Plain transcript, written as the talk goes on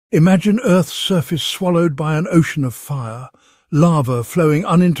Imagine Earth's surface swallowed by an ocean of fire, lava flowing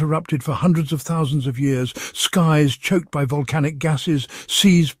uninterrupted for hundreds of thousands of years, skies choked by volcanic gases,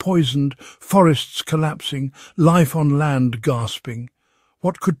 seas poisoned, forests collapsing, life on land gasping.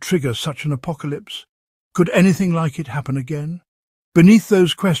 What could trigger such an apocalypse? Could anything like it happen again? Beneath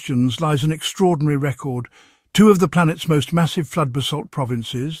those questions lies an extraordinary record. Two of the planet's most massive flood basalt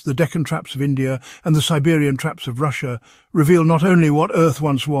provinces, the Deccan Traps of India and the Siberian Traps of Russia, reveal not only what Earth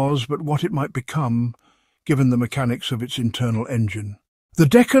once was, but what it might become, given the mechanics of its internal engine. The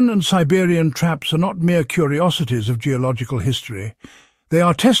Deccan and Siberian traps are not mere curiosities of geological history. They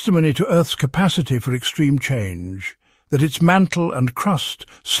are testimony to Earth's capacity for extreme change, that its mantle and crust,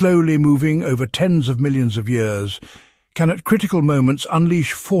 slowly moving over tens of millions of years, can at critical moments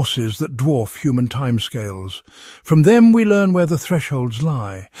unleash forces that dwarf human timescales. From them we learn where the thresholds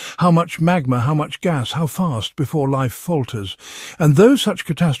lie, how much magma, how much gas, how fast before life falters. And though such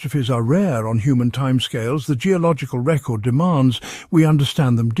catastrophes are rare on human timescales, the geological record demands we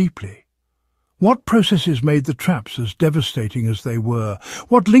understand them deeply. What processes made the traps as devastating as they were?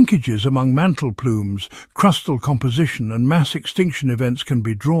 What linkages among mantle plumes, crustal composition and mass extinction events can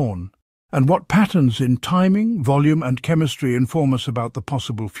be drawn? And what patterns in timing, volume and chemistry inform us about the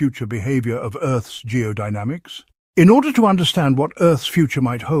possible future behavior of Earth's geodynamics? In order to understand what Earth's future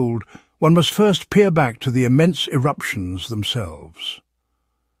might hold, one must first peer back to the immense eruptions themselves.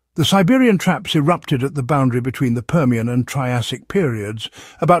 The Siberian traps erupted at the boundary between the Permian and Triassic periods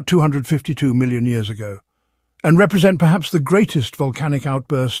about 252 million years ago, and represent perhaps the greatest volcanic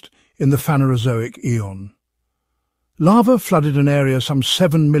outburst in the Phanerozoic eon. Lava flooded an area some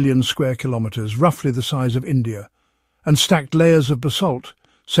 7 million square kilometres, roughly the size of India, and stacked layers of basalt,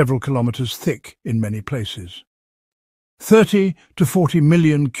 several kilometres thick in many places. 30 to 40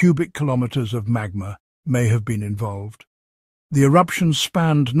 million cubic kilometres of magma may have been involved. The eruption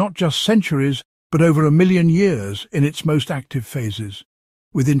spanned not just centuries, but over 1 million years in its most active phases,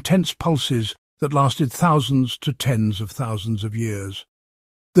 with intense pulses that lasted thousands to tens of thousands of years.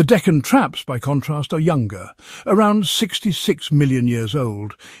 The Deccan Traps, by contrast, are younger, around 66 million years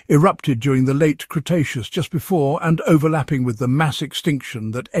old, erupted during the late Cretaceous just before and overlapping with the mass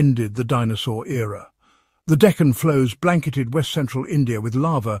extinction that ended the dinosaur era. The Deccan flows blanketed west-central India with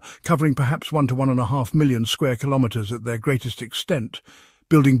lava, covering perhaps 1 to 1.5 million square kilometres at their greatest extent,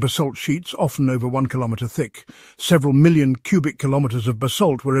 building basalt sheets often over 1 kilometre thick. Several million cubic kilometres of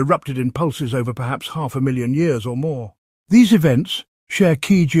basalt were erupted in pulses over perhaps 500,000 years or more. These events share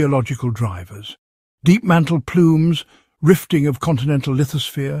key geological drivers: deep mantle plumes, rifting of continental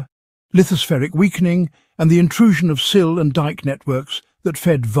lithosphere, lithospheric weakening, and the intrusion of sill and dike networks that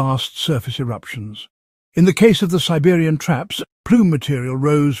fed vast surface eruptions. In the case of the Siberian traps, plume material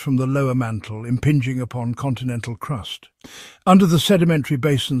rose from the lower mantle, impinging upon continental crust. Under the sedimentary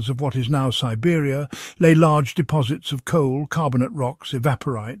basins of what is now Siberia lay large deposits of coal, carbonate rocks,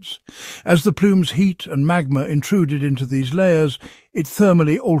 evaporites. As the plume's heat and magma intruded into these layers, it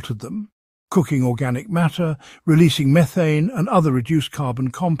thermally altered them, cooking organic matter, releasing methane and other reduced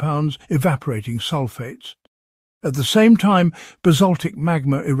carbon compounds, evaporating sulfates. At the same time, basaltic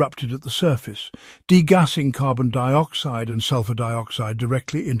magma erupted at the surface, degassing carbon dioxide and sulfur dioxide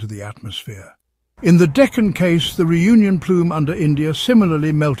directly into the atmosphere. In the Deccan case, the reunion plume under India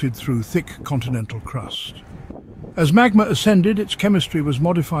similarly melted through thick continental crust. As magma ascended, its chemistry was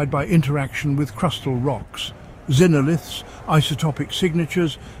modified by interaction with crustal rocks. Xenoliths, isotopic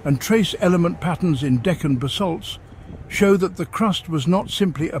signatures, and trace element patterns in Deccan basalts show that the crust was not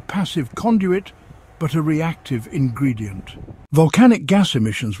simply a passive conduit, but a reactive ingredient. Volcanic gas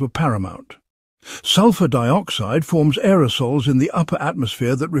emissions were paramount. Sulfur dioxide forms aerosols in the upper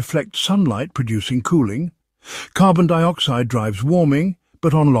atmosphere that reflect sunlight, producing cooling. Carbon dioxide drives warming,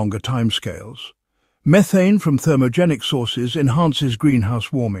 but on longer timescales. Methane from thermogenic sources enhances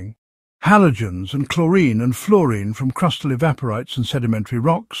greenhouse warming. Halogens and chlorine and fluorine from crustal evaporites and sedimentary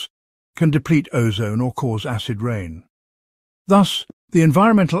rocks can deplete ozone or cause acid rain. Thus, the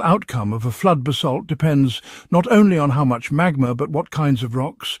environmental outcome of a flood basalt depends not only on how much magma but what kinds of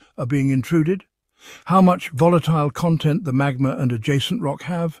rocks are being intruded, how much volatile content the magma and adjacent rock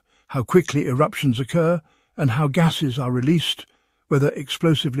have, how quickly eruptions occur, and how gases are released, whether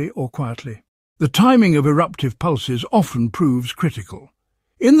explosively or quietly. The timing of eruptive pulses often proves critical.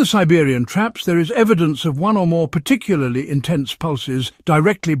 In the Siberian traps, there is evidence of one or more particularly intense pulses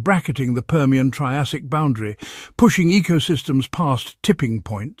directly bracketing the Permian-Triassic boundary, pushing ecosystems past tipping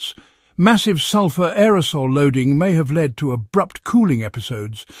points. Massive sulfur aerosol loading may have led to abrupt cooling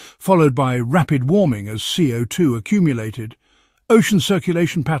episodes, followed by rapid warming as CO2 accumulated. Ocean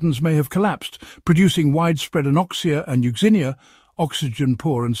circulation patterns may have collapsed, producing widespread anoxia and euxinia,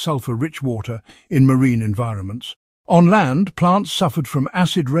 oxygen-poor and sulfur-rich water in marine environments. On land, plants suffered from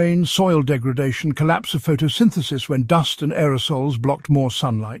acid rain, soil degradation, collapse of photosynthesis when dust and aerosols blocked more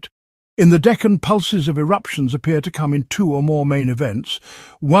sunlight. In the Deccan, pulses of eruptions appear to come in two or more main events,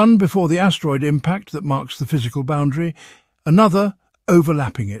 one before the asteroid impact that marks the physical boundary, another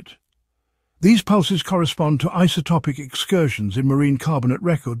overlapping it. These pulses correspond to isotopic excursions in marine carbonate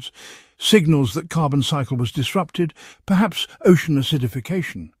records, signals that carbon cycle was disrupted, perhaps ocean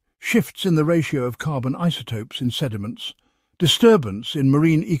acidification, shifts in the ratio of carbon isotopes in sediments, disturbance in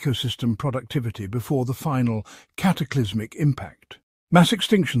marine ecosystem productivity before the final cataclysmic impact. Mass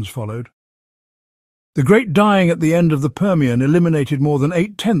extinctions followed. The Great Dying at the end of the Permian eliminated more than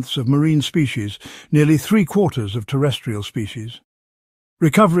 8/10 of marine species, nearly 3/4 of terrestrial species.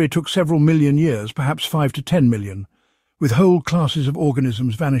 Recovery took several million years, perhaps 5 to 10 million, with whole classes of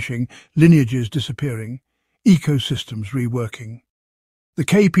organisms vanishing, lineages disappearing, ecosystems reworking. The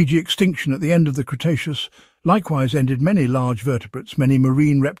KPG extinction at the end of the Cretaceous likewise ended many large vertebrates, many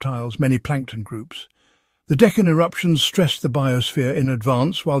marine reptiles, many plankton groups. The Deccan eruptions stressed the biosphere in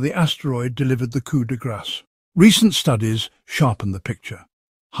advance while the asteroid delivered the coup de grace. Recent studies sharpen the picture.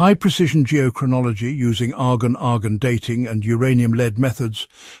 High-precision geochronology using argon-argon dating and uranium-lead methods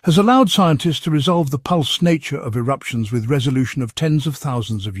has allowed scientists to resolve the pulse nature of eruptions with resolution of tens of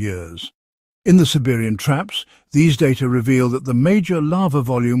thousands of years. In the Siberian Traps, these data reveal that the major lava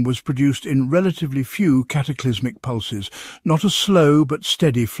volume was produced in relatively few cataclysmic pulses, not a slow but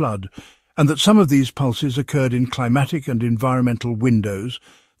steady flood, and that some of these pulses occurred in climatic and environmental windows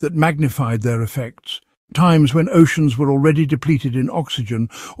that magnified their effects, times when oceans were already depleted in oxygen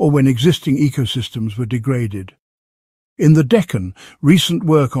or when existing ecosystems were degraded. In the Deccan, recent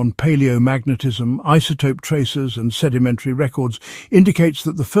work on paleomagnetism, isotope tracers and sedimentary records indicates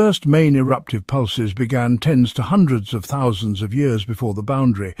that the first main eruptive pulses began tens to hundreds of thousands of years before the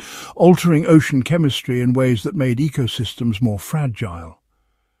boundary, altering ocean chemistry in ways that made ecosystems more fragile.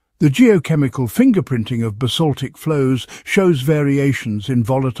 The geochemical fingerprinting of basaltic flows shows variations in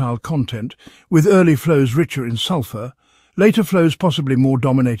volatile content, with early flows richer in sulfur, later flows possibly more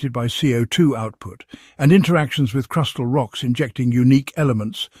dominated by CO2 output, and interactions with crustal rocks injecting unique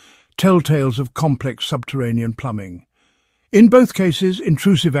elements, telltales of complex subterranean plumbing. In both cases,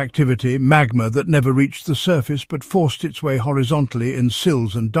 intrusive activity, magma that never reached the surface but forced its way horizontally in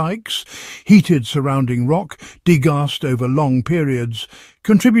sills and dikes, heated surrounding rock, degassed over long periods,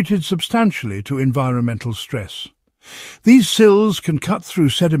 contributed substantially to environmental stress. These sills can cut through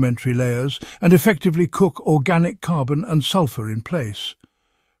sedimentary layers and effectively cook organic carbon and sulfur in place,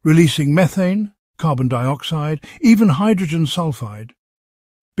 releasing methane, carbon dioxide, even hydrogen sulfide.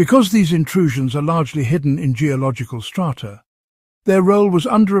 Because these intrusions are largely hidden in geological strata, their role was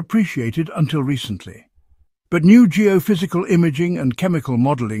underappreciated until recently. But new geophysical imaging and chemical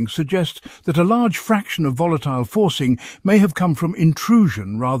modelling suggest that a large fraction of volatile forcing may have come from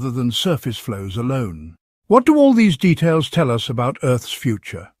intrusion rather than surface flows alone. What do all these details tell us about Earth's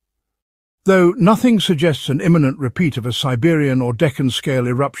future? Though nothing suggests an imminent repeat of a Siberian or Deccan-scale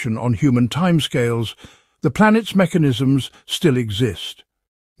eruption on human timescales, the planet's mechanisms still exist.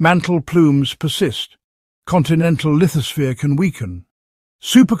 Mantle plumes persist. Continental lithosphere can weaken.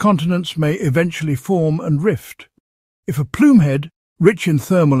 Supercontinents may eventually form and rift. If a plumehead, rich in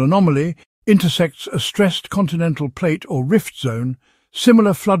thermal anomaly, intersects a stressed continental plate or rift zone,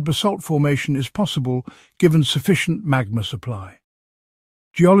 similar flood basalt formation is possible given sufficient magma supply.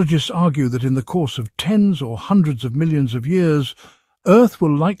 Geologists argue that in the course of tens or hundreds of millions of years, Earth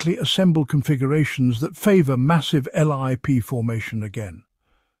will likely assemble configurations that favour massive LIP formation again.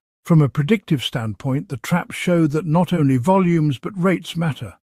 From a predictive standpoint, the traps show that not only volumes but rates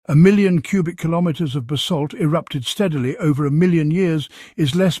matter. 1 million cubic kilometres of basalt erupted steadily over 1 million years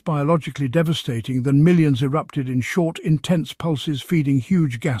is less biologically devastating than millions erupted in short, intense pulses feeding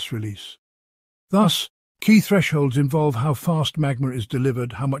huge gas release. Thus, key thresholds involve how fast magma is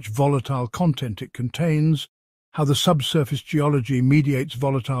delivered, how much volatile content it contains, how the subsurface geology mediates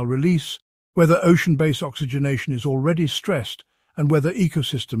volatile release, whether ocean-based oxygenation is already stressed, and whether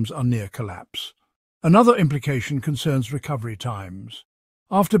ecosystems are near collapse. Another implication concerns recovery times.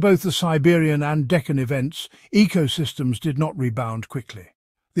 After both the Siberian and Deccan events, ecosystems did not rebound quickly.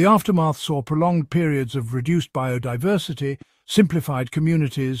 The aftermath saw prolonged periods of reduced biodiversity, simplified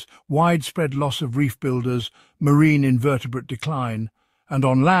communities, widespread loss of reef builders, marine invertebrate decline, and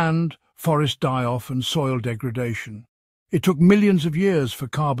on land, forest die-off and soil degradation. It took millions of years for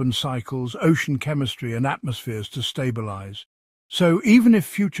carbon cycles, ocean chemistry and atmospheres to stabilize. So even if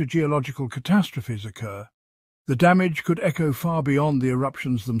future geological catastrophes occur, the damage could echo far beyond the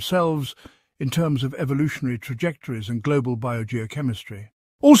eruptions themselves in terms of evolutionary trajectories and global biogeochemistry.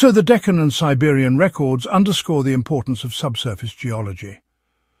 Also, the Deccan and Siberian records underscore the importance of subsurface geology.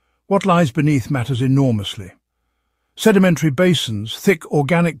 What lies beneath matters enormously. Sedimentary basins, thick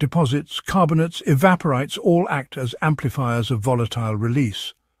organic deposits, carbonates, evaporites all act as amplifiers of volatile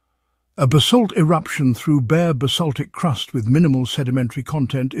release. A basalt eruption through bare basaltic crust with minimal sedimentary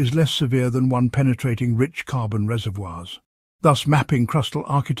content is less severe than one penetrating rich carbon reservoirs. Thus, mapping crustal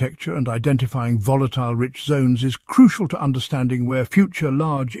architecture and identifying volatile rich zones is crucial to understanding where future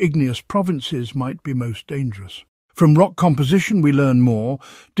large igneous provinces might be most dangerous. From rock composition we learn more.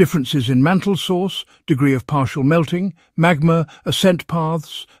 Differences in mantle source, degree of partial melting, magma, ascent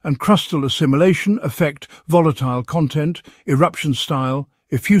paths, and crustal assimilation affect volatile content, eruption style,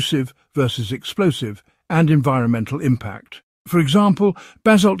 effusive versus explosive, and environmental impact. For example,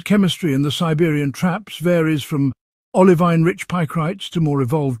 basalt chemistry in the Siberian Traps varies from olivine-rich pykrites to more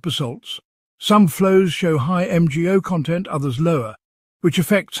evolved basalts. Some flows show high MgO content, others lower, which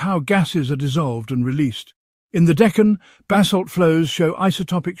affects how gases are dissolved and released. In the Deccan, basalt flows show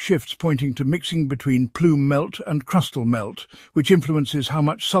isotopic shifts pointing to mixing between plume melt and crustal melt, which influences how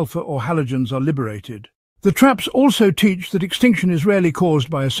much sulfur or halogens are liberated. The traps also teach that extinction is rarely caused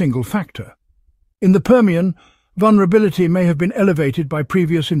by a single factor. In the Permian, vulnerability may have been elevated by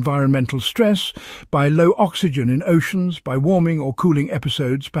previous environmental stress, by low oxygen in oceans, by warming or cooling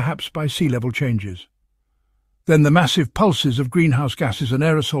episodes, perhaps by sea level changes. Then the massive pulses of greenhouse gases and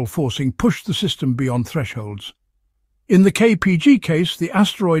aerosol forcing pushed the system beyond thresholds. In the KPG case, the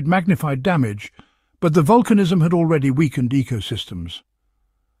asteroid magnified damage, but the volcanism had already weakened ecosystems.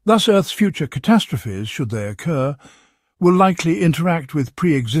 Thus, Earth's future catastrophes, should they occur, will likely interact with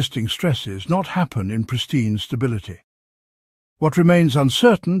pre-existing stresses, not happen in pristine stability. What remains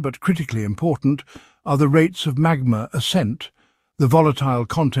uncertain, but critically important, are the rates of magma ascent, the volatile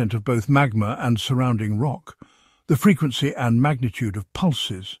content of both magma and surrounding rock, the frequency and magnitude of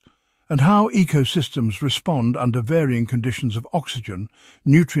pulses, and how ecosystems respond under varying conditions of oxygen,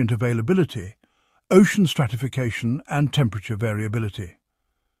 nutrient availability, ocean stratification, and temperature variability.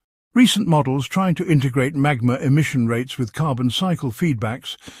 Recent models trying to integrate magma emission rates with carbon cycle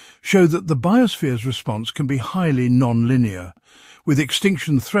feedbacks show that the biosphere's response can be highly non-linear, with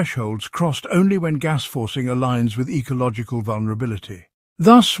extinction thresholds crossed only when gas forcing aligns with ecological vulnerability.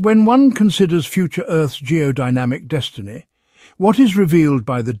 Thus, when one considers future Earth's geodynamic destiny, what is revealed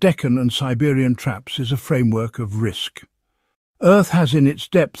by the Deccan and Siberian traps is a framework of risk. Earth has in its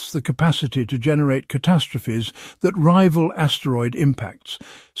depths the capacity to generate catastrophes that rival asteroid impacts,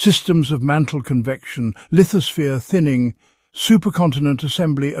 systems of mantle convection, lithosphere thinning, supercontinent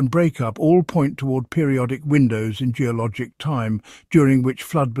assembly and breakup all point toward periodic windows in geologic time during which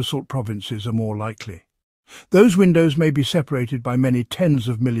flood basalt provinces are more likely. Those windows may be separated by many tens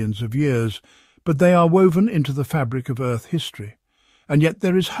of millions of years, but they are woven into the fabric of Earth history. And yet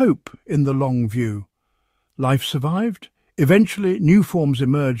there is hope in the long view. Life survived. Eventually, new forms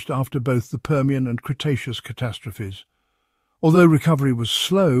emerged after both the Permian and Cretaceous catastrophes. Although recovery was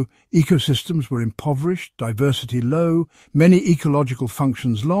slow, ecosystems were impoverished, diversity low, many ecological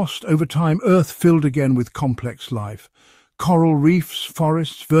functions lost. Over time, Earth filled again with complex life. Coral reefs,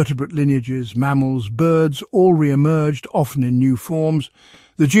 forests, vertebrate lineages, mammals, birds all re-emerged, often in new forms.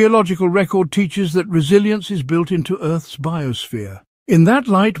 The geological record teaches that resilience is built into Earth's biosphere. In that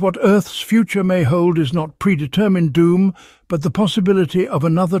light, what Earth's future may hold is not predetermined doom, but the possibility of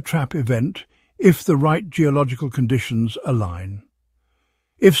another trap event, if the right geological conditions align.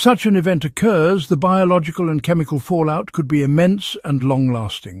 If such an event occurs, the biological and chemical fallout could be immense and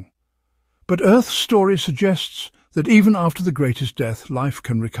long-lasting. But Earth's story suggests that even after the greatest death, life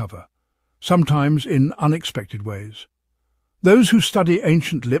can recover, sometimes in unexpected ways. Those who study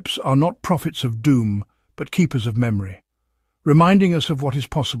ancient lips are not prophets of doom, but keepers of memory, reminding us of what is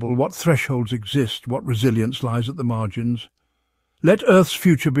possible, what thresholds exist, what resilience lies at the margins. Let Earth's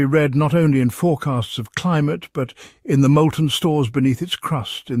future be read not only in forecasts of climate, but in the molten stores beneath its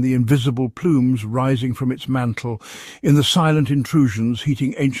crust, in the invisible plumes rising from its mantle, in the silent intrusions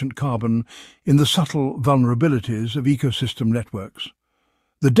heating ancient carbon, in the subtle vulnerabilities of ecosystem networks.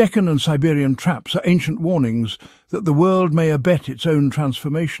 The Deccan and Siberian traps are ancient warnings that the world may abet its own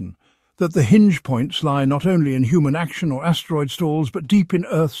transformation, that the hinge points lie not only in human action or asteroid stalls, but deep in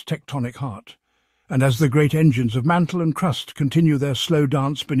Earth's tectonic heart. And as the great engines of mantle and crust continue their slow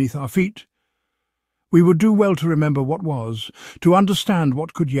dance beneath our feet, we would do well to remember what was, to understand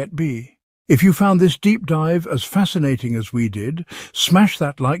what could yet be. If you found this deep dive as fascinating as we did, smash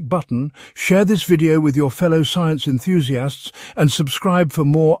that like button, share this video with your fellow science enthusiasts, and subscribe for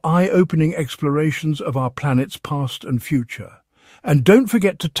more eye-opening explorations of our planet's past and future. And don't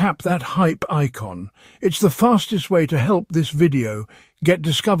forget to tap that hype icon. It's the fastest way to help this video get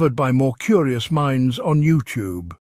discovered by more curious minds on YouTube.